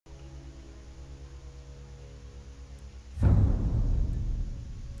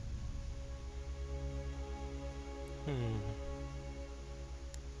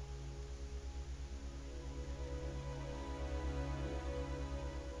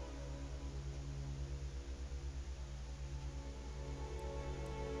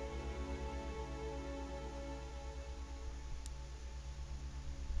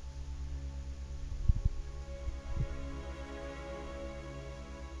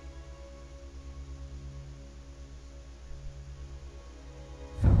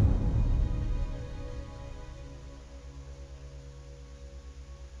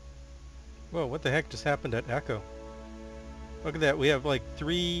Whoa, what the heck just happened at Echo? Look at that, we have like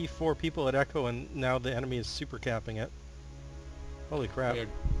 3-4 people at Echo and now the enemy is super capping it. Holy crap. Weird.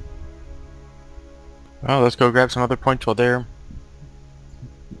 Oh, let's go grab some other points while they're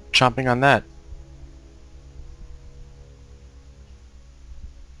chomping on that.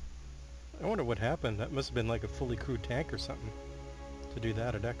 I wonder what happened. That must have been like a fully crewed tank or something to do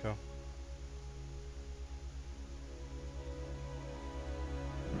that at Echo.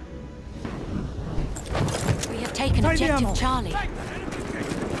 We have taken objective Charlie.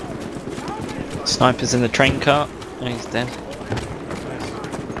 Sniper's in the train cart. Oh, he's dead.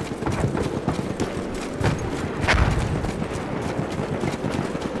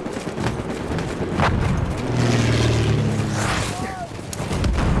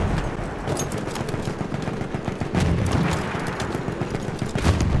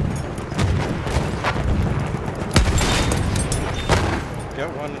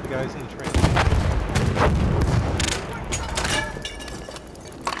 Got one of the guys in the train.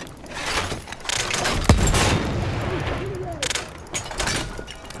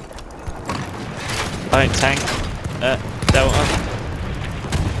 Right, tank. Delta.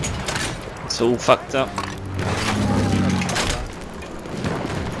 It's all fucked up.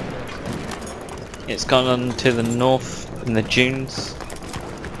 It's gone on to the north in the dunes.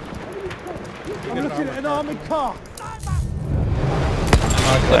 I'm looking at an armoured car.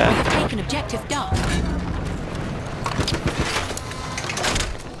 We have taken objective Duck.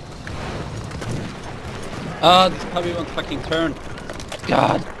 Ah, this probably won't fucking turn.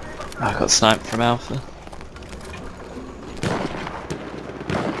 God. I got sniped from Alpha.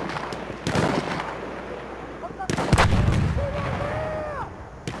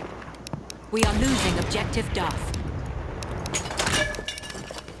 We are losing objective Duff.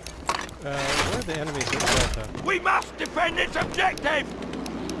 Where are the enemies at Delta? We must defend its objective.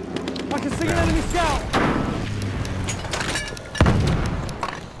 I can see an enemy scout.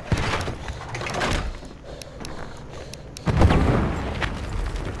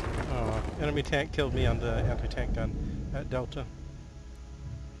 Oh, enemy tank killed me on the anti-tank gun at Delta.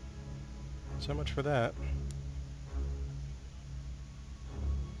 So much for that.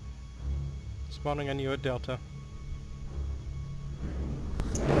 Spawning on you at Delta.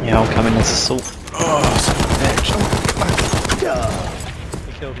 Yeah, I'll come in as assault. Oh, son of a bitch.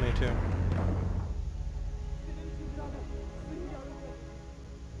 He killed me too.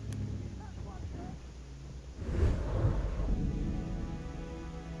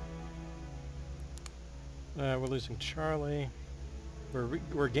 We're losing Charlie.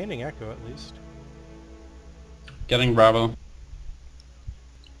 We're gaining Echo at least. Getting Bravo.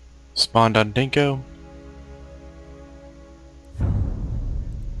 Spawned on Dinko.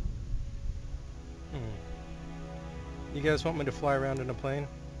 You guys want me to fly around in a plane?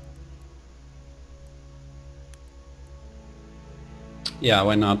 Yeah,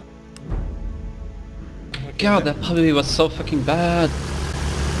 why not? Okay, God, that probably was so fucking bad.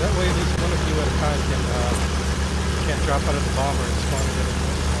 that way at least one of you at a time can drop out of the bomber and spawn and get a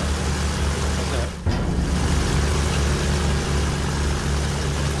point. How's that?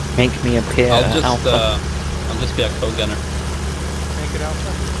 Make me appear Alpha. I'll just be a co-gunner. Make it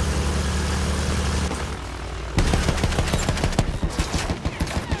Alpha?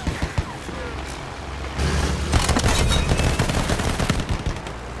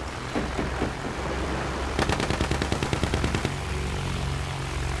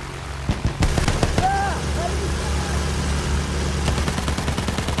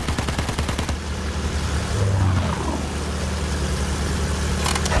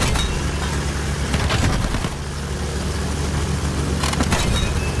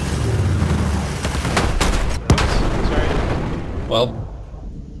 Well,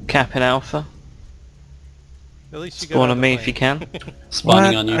 Capping Alpha. At least you got Spawn out on of me the if you plane. can.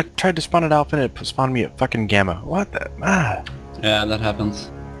 spawning What? on you. I tried to spawn it Alpha and it spawned me at fucking Gamma. What the? Ah. Yeah, that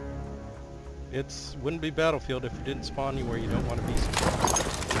happens. It's wouldn't be Battlefield if it didn't spawn you where you don't want to be.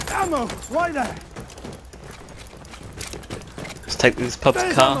 Ammo, right there. Let's take this pub's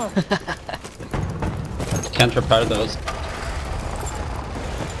There's car. ammo. Can't repair those.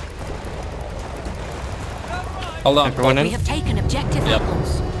 Hold on. Everyone We in? have taken objective Yep.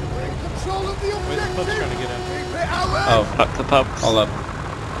 Apples. Control of the Where's the pub's trying to get in? Oh, Fuck the pubs. hold up.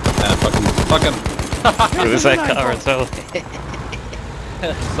 Fuck him. It was their car as well.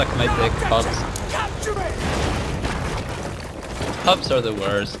 Suck my dick, pubs. Capture me. Pubs are the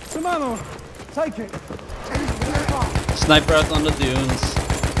worst. Some ammo. Take it. Sniper out on the dunes.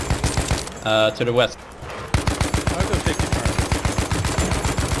 To the west. I'll go take your car.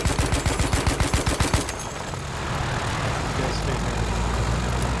 You guys stay here.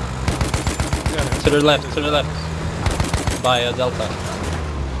 To the left, by Delta.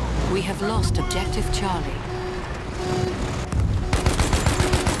 We have lost objective Charlie.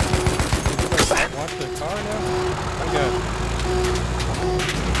 Watch the car now? I'm good.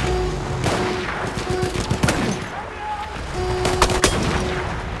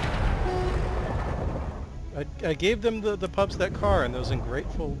 I gave them the pups that car, and those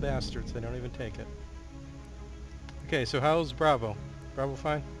ungrateful bastards, they don't even take it. Okay, so how's Bravo? Bravo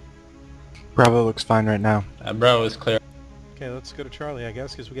fine? Bravo looks fine right now. Bravo is clear. Okay, let's go to Charlie, I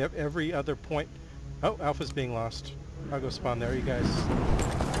guess, because we have every other point. Oh, Alpha's being lost. I'll go spawn there. You guys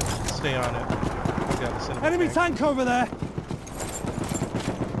stay on it. I've got this Enemy tank over there!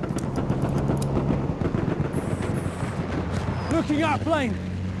 Looking at plane!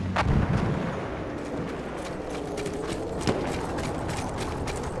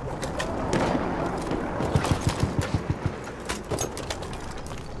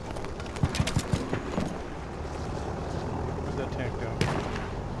 Where'd that tank go?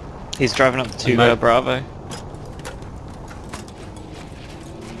 He's driving up to Bravo.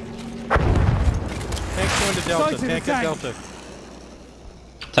 Tank's going to Delta. Sighted Tank a at tank. Delta.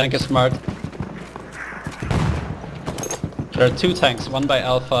 Tank is smart. There are 2 tanks, one by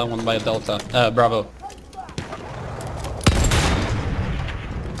Alpha and one by Delta. Bravo.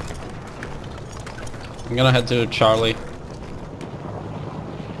 I'm gonna head to Charlie.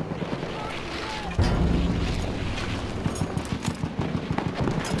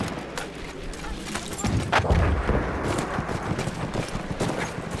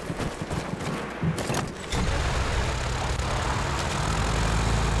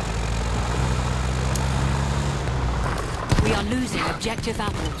 We are losing objective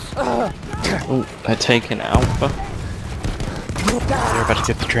apples. Oh, they're taking Alpha. They're about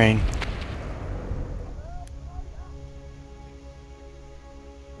to get the train.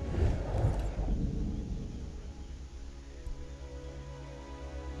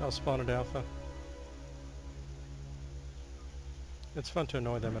 I'll spawn at Alpha. It's fun to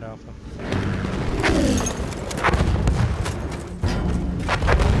annoy them at Alpha.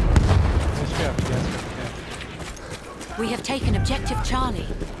 Nice job, you guys. Okay. We have taken objective Charlie.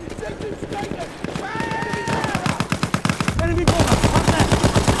 Enemy bomber! Up there!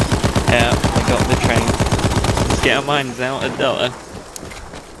 Yeah, we got the train. Let's get our mines out at Delta.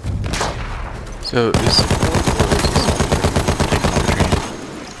 So is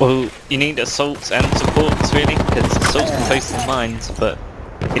Well, you need assaults and supports really, because assaults can place the mines, but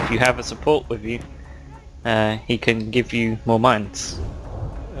if you have a support with you, he can give you more mines.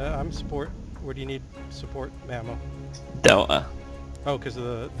 I'm support. Where do you need support ammo? Delta. Oh, because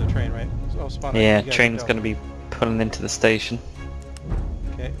of the train, right? So I'll spawn. Yeah, you guys train's at going to be pulling into the station.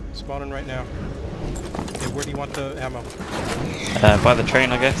 Okay, spawning right now. Okay, where do you want the ammo? By the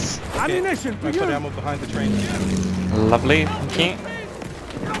train, I guess. Okay, Ammunition for I you! put ammo behind the train. Lovely, thank you.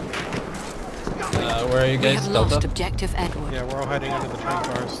 Where are you We guys, have Delta? lost objective Edward. Yeah, we're all hiding under the train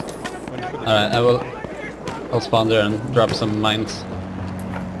cars. Waiting for the Alright, train. I'll spawn there and drop some mines.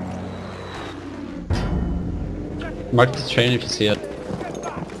 Mark the train if you see it.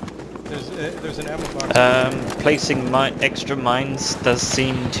 There's an ammo box. Placing extra mines does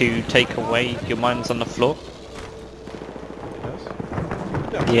seem to take away your mines on the floor. It does?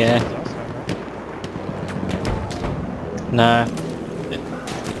 Yeah. Last time, right? No. It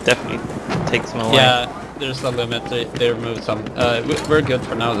definitely takes them away. Yeah, there's a limit. They removed some. We're good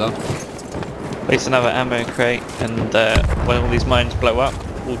for now though. Place another ammo crate, and when all these mines blow up,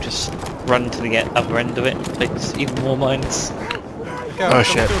 we'll just run to the other end of it and place even more mines. Look out, Oh, someone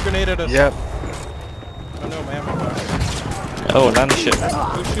shit. threw a grenade at us. Yep. Oh no, my ammo box. Oh, land ship.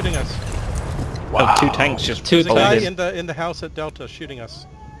 Who's shooting us? Oh, 2 tanks just Two There's a guy folded. in the house at Delta shooting us.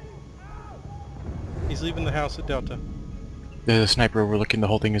 He's leaving the house at Delta. There's a sniper overlooking the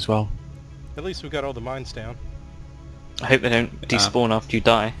whole thing as well. At least we got all the mines down. I hope they don't despawn after you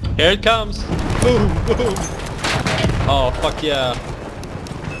die. Here it comes! Boom! Boom! Oh, fuck yeah.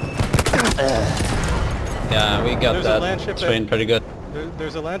 Yeah, we got There's a land ship that train pretty good.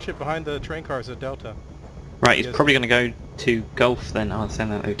 There's a land ship behind the train cars at Delta. Right, he's Yes. probably going to go to Gulf then. I'll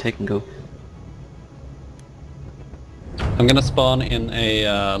send that they've taken Gulf. I'm gonna spawn in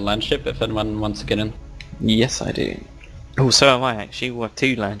a land ship if anyone wants to get in. Yes, I do. Oh, so am I actually. We'll have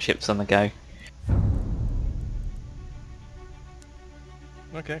 2 land ships on the go.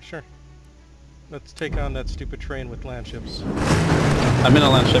 Okay, sure. Let's take on that stupid train with land ships. I'm in a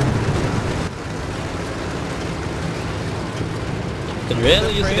land ship. Can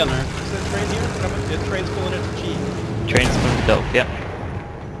really use a gunner. Is that train here? Coming? The train's pulling into G. Trains from Gulf, yeah.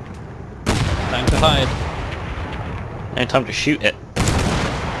 Time to hide. No time to shoot it.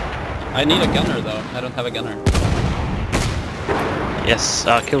 I need a gunner though. I don't have a gunner. Yes,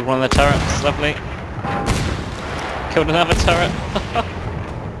 I killed one of the turrets. Lovely. Killed another turret.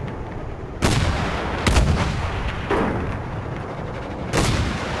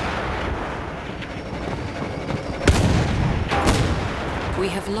 We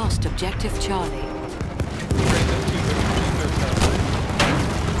have lost objective Charlie.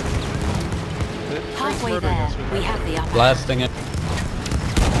 Halfway there, we have the upper. Blasting it.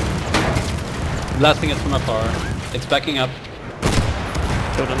 Blasting it from afar. It's backing up.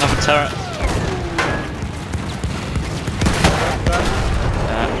 Killed another turret.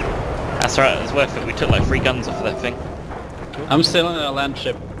 That's alright, it was worth it. We took like 3 guns off of that thing. I'm still in a land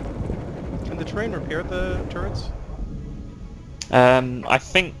ship. Can the train repair the turrets? I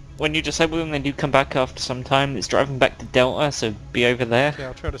think when you disable them, they do come back after some time. It's driving back to Delta, so be over there. Yeah,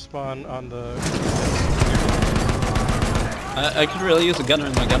 I'll try to spawn on the... I could really use a gunner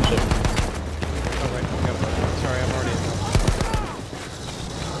in my gunship. Oh wait, I got it. Sorry, I'm already...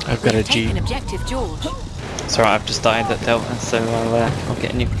 I've got a We've G. taken objective George. It's alright, I've just died at Delta, so I'll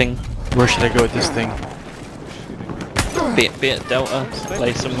get a new thing. Where should I go with this thing? Be at Delta,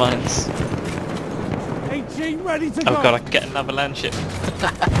 lay some mines. 18 ready to go. Oh god, I can get another land ship.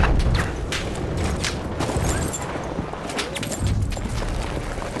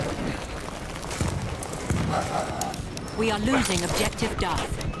 We are losing objective Duff.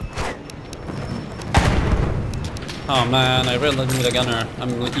 Oh man, I really need a gunner.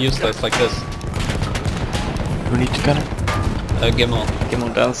 I'm useless like this. Who needs a gunner? Gimel.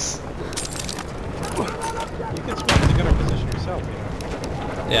 Gimel does. You can spawn the gunner position yourself, you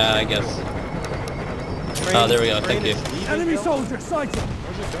know. Yeah, I guess. Train- there we go, train thank you. is leaving Enemy Delta. soldier sighted.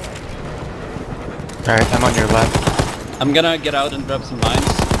 Where's it going? Alright, I'm on your left. I'm gonna get out and drop some mines.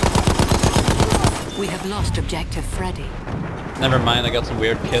 We have lost objective Freddy. Never mind, I got some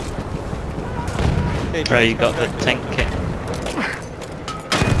weird kit. Hey, Right, you train's got the coming back tank to kit.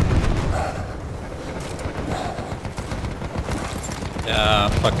 Yeah,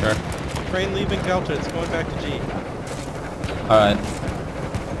 fuck her. Delta. Train leaving Delta, it's going back to G. Alright.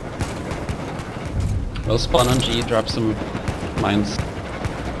 We'll spawn on G, drop some mines.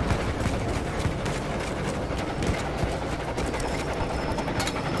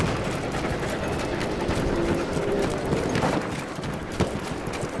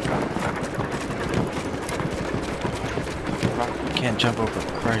 You can't jump over,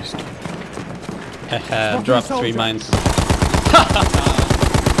 Christ. Haha, drop 3 mines.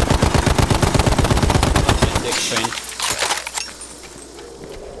 Dick train.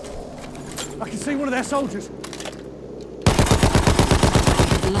 I can see one of their soldiers. We've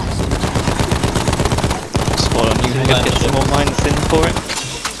lost objective. Spot on, you can get some more mines in for it.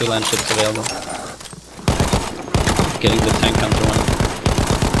 2 land ships available. Getting the tank hunter one.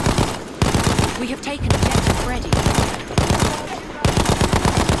 We have taken objective Freddy.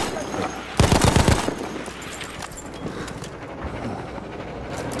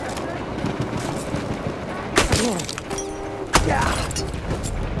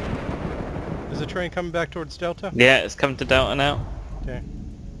 Is the train coming back towards Delta? Yeah, it's come to Delta now. Okay.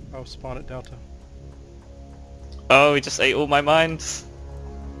 I'll spawn at Delta. Oh, he just ate all my mines.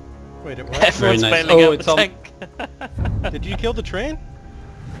 Wait, it what? Everyone's nice. bailing Oh, out it's the on- tank. Did you kill the train?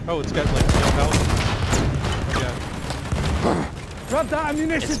 Oh, it's got like no health. Yeah. Grab that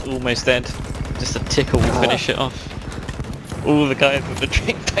ammunition. It's almost dead. Just a tickle will finish it off. All the guys with the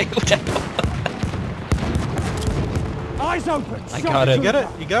train bailed out. Eyes open. I Shot got it. You get it?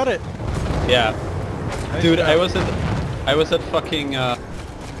 You got it! Yeah. Nice Dude, job. I was at fucking,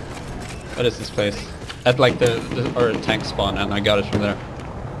 what is this place? At like the tank spawn, and I got it from there.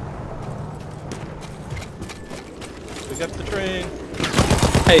 We got the train.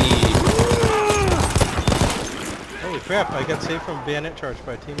 Hey! Holy crap, I got saved from bayonet charge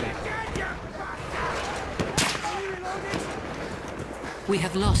by a teammate. We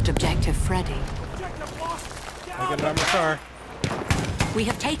have lost objective Freddy. I got an armored car. We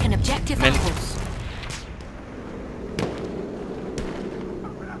have taken objective Men- apples.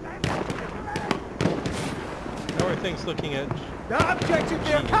 How are things looking at... That objective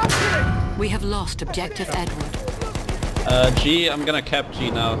there. Capture it. We have lost objective Edward. G, I'm gonna cap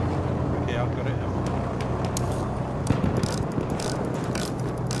G now. Okay, I'll go to him.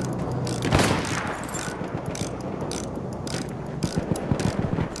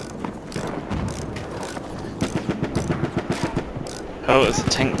 Oh, it's a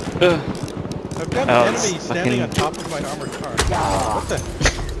tank. Ugh. I've got Oh, an it's enemy standing fucking- on top of my armored car. What the...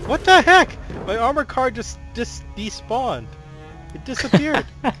 What the heck? My armored car just despawned. It disappeared.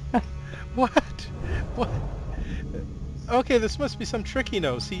 What? What? Okay, this must be some trick he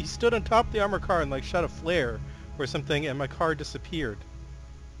knows. He stood on top of the armored car and like shot a flare or something, and my car disappeared.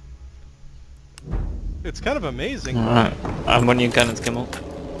 It's kind of amazing. Alright, I'm on your cannons, Kimmel.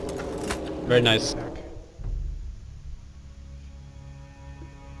 Very nice.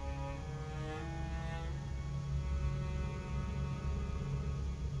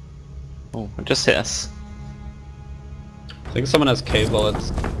 Oh, it just hit us. I think someone has K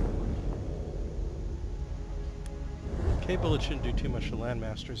bullets. K-bullet shouldn't do too much to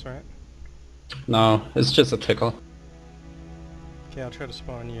landmasters, right? No, it's just a tickle. Okay, I'll try to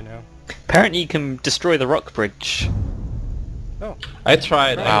spawn you now. Apparently you can destroy the rock bridge. Oh, I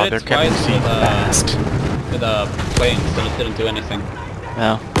tried. Wow, I did they're it getting twice C fast. with a plane, but it didn't do anything.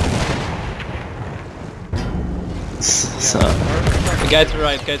 Wow. So, The guy to the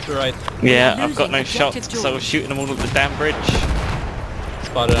right, guy to the right. yeah, I've got Losing no objective shots because I was George. shooting them all at the damn bridge.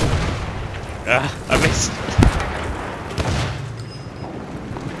 Spotted him. I missed.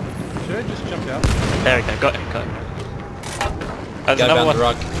 should I just jump out? There we go, got him, got him. There's Guy another behind one. the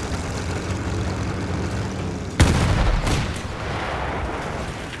rock.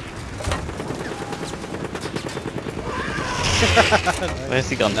 Where's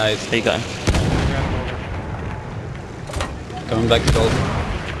he gone? Nice. There you go. Ran him over. Coming back to gold.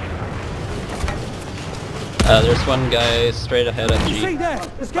 There's one guy straight ahead at See G. there!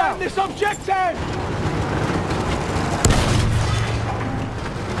 Let's get this objective!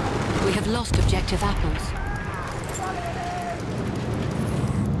 We have lost objective apples.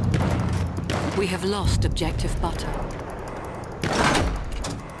 We have lost objective butter.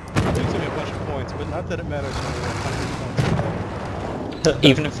 Losing me a bunch of points, but not that it matters when we're 100 points.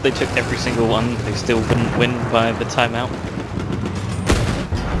 Even if they took every single one, they still wouldn't win by the timeout.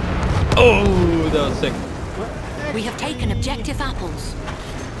 Oh, that was sick. We have taken objective apples.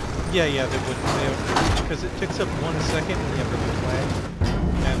 Yeah, they wouldn't. Because it takes up 1 second when you have a flag,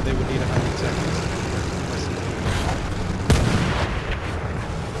 and they would need 100 seconds.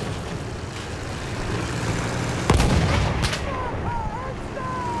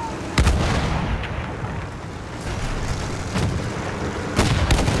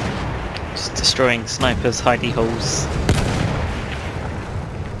 Just destroying snipers' hidey holes.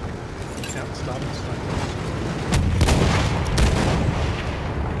 Can't stop this thing.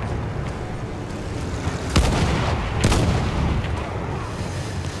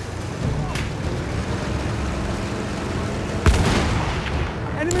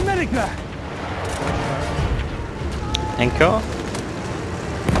 Enemy medic there! Anchor?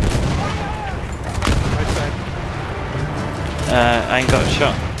 Right side. I ain't got a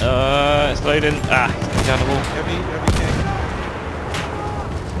shot. It's loading. Ah, he's down the wall. Heavy tank.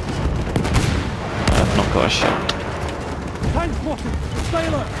 I've not got a shot. Tank spotted! Stay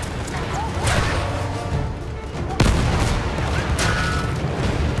alert!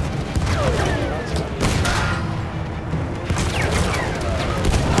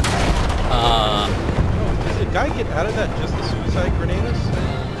 Did the guy get out of that just the suicide grenades?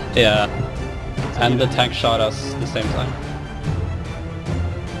 Yeah. And the tank shot us the same time.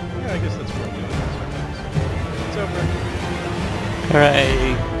 Yeah, I guess that's what we're doing. It's over.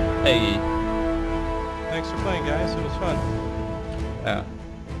 Hooray! Hey. Thanks for playing, guys. It was fun. Yeah.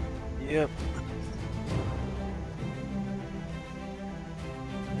 Yep.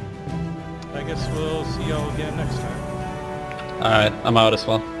 I guess we'll see y'all again next time. Alright, I'm out as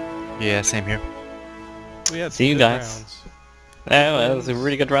well. Yeah, same here. We had See you some good guys. rounds, Yeah, well, that was a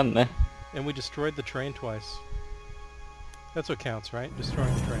really good run there. and we destroyed the train twice. That's what counts, right?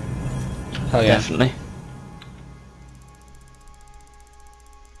 Destroying the train. Hell yeah. Definitely.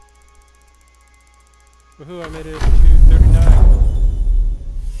 Woohoo, I made it to 39.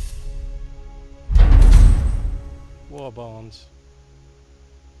 War bonds.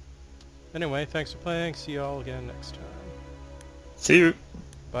 Anyway, thanks for playing. See y'all again next time. See you.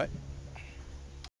 Bye.